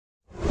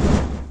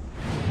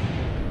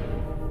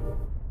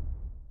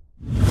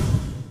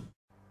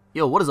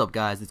Yo, what is up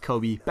guys, it's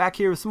Kobe, back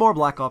here with some more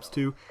Black Ops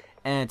 2,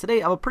 and today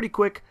I have a pretty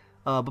quick,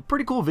 but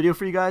pretty cool video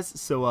for you guys.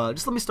 So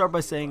just let me start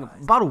by saying,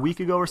 about a week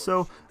ago or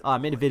so, I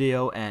made a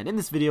video, and in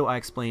this video I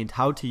explained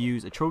how to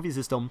use a trophy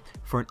system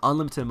for an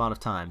unlimited amount of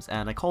times,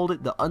 and I called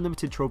it the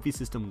Unlimited Trophy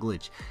System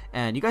Glitch,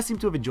 and you guys seem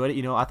to have enjoyed it.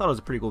 You know, I thought it was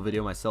a pretty cool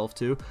video myself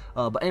too,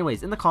 but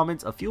anyways, in the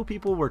comments, a few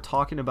people were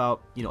talking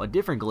about, you know, a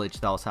different glitch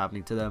that was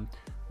happening to them.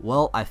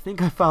 Well, I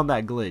think I found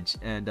that glitch,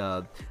 and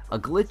a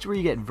glitch where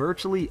you get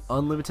virtually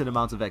unlimited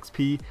amounts of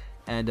XP,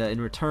 and in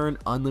return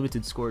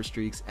unlimited score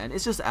streaks, and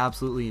it's just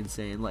absolutely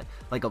insane. Like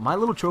my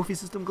little trophy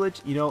system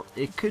glitch, you know,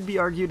 it could be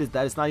argued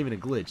that it's not even a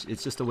glitch.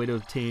 It's just a way to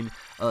obtain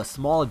a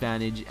small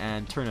advantage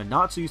and turn a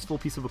not so useful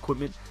piece of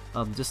equipment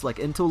just like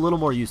into a little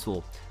more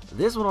useful.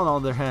 This one, on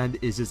the other hand,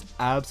 is just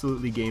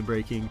absolutely game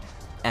breaking.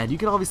 And you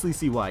can obviously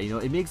see why. You know,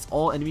 it makes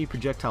all enemy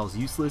projectiles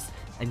useless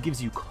and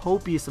gives you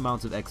copious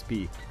amounts of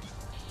XP.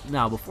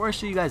 Now, before I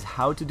show you guys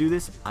how to do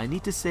this, I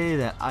need to say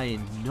that I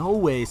in no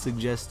way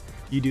suggest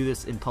you do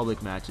this in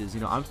public matches.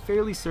 You know, I'm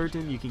fairly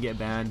certain you can get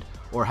banned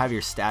or have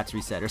your stats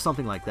reset or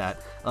something like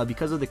that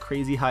because of the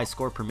crazy high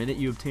score per minute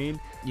you obtain.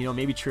 You know,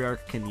 maybe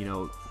Treyarch can, you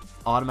know,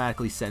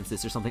 automatically sense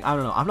this or something. I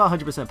don't know. I'm not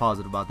 100%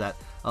 positive about that.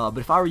 But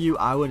if I were you,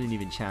 I wouldn't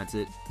even chance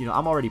it. You know,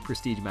 I'm already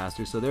Prestige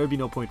Master, so there would be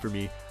no point for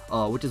me,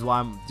 which is why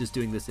I'm just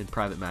doing this in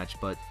private match.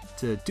 But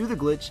to do the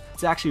glitch,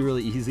 it's actually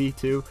really easy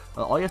too.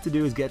 All you have to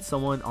do is get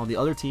someone on the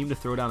other team to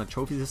throw down a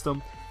trophy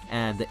system,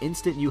 and the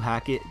instant you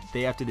hack it,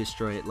 they have to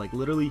destroy it. Like,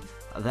 literally,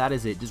 that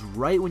is it. Just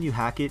right when you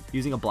hack it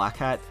using a black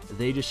hat,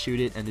 they just shoot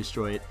it and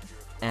destroy it.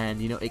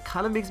 And you know, it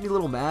kind of makes me a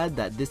little mad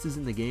that this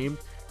isn't the game.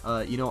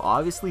 You know,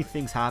 obviously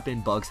things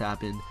happen, bugs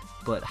happen,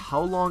 but how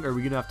long are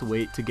we gonna have to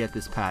wait to get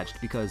this patched?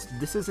 Because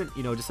this isn't,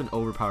 you know, just an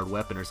overpowered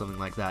weapon or something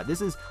like that.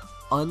 This is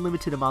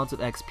unlimited amounts of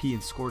XP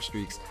and score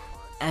streaks,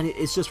 and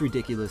it's just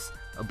ridiculous.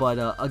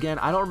 But again,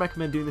 I don't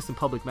recommend doing this in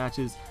public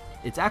matches.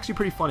 It's actually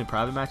pretty fun in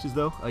private matches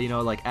though. You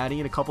know, like adding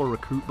in a couple of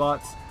recruit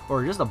bots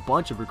or just a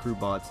bunch of recruit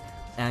bots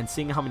and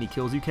seeing how many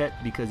kills you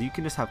get, because you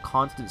can just have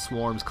constant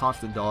swarms,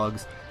 constant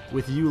dogs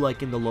with you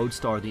like in the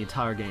lodestar the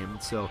entire game.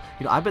 So,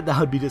 you know, I bet that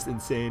would be just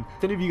insane.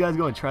 If any of you guys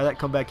go and try that,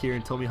 come back here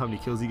and tell me how many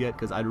kills you get,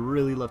 because I'd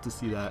really love to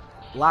see that.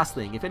 Last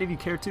thing, if any of you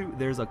care to,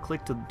 there's a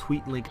click to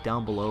tweet link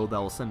down below that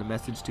will send a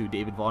message to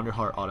David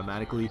Vonderhart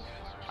automatically.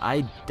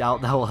 I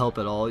doubt that will help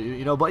at all,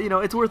 you know, but you know,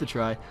 it's worth a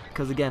try,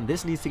 because again,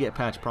 this needs to get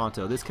patched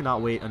pronto. This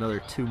cannot wait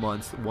another 2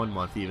 months, 1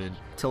 month even,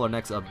 till our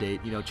next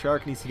update. You know,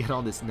 Treyarch needs to get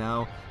on this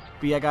now.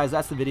 But yeah guys,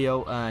 that's the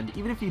video, and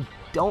even if you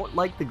don't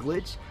like the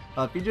glitch,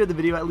 if you enjoyed the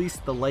video, at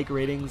least the like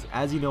ratings,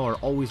 as you know, are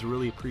always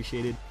really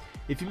appreciated.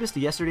 If you missed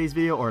yesterday's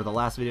video, or the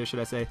last video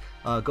should I say,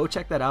 go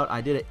check that out.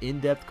 I did an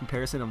in-depth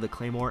comparison of the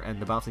Claymore and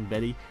the Bouncing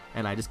Betty,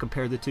 and I just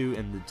compared the two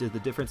and the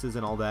differences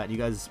and all that, and you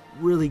guys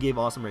really gave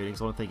awesome ratings,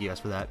 so I want to thank you guys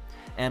for that.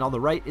 And on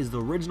the right is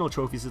the original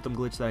trophy system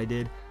glitch that I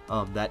did.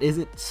 That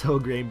isn't so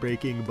game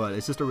breaking, but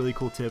it's just a really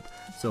cool tip,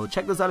 so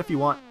check those out if you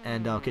want,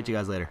 and I'll catch you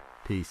guys later.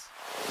 Peace.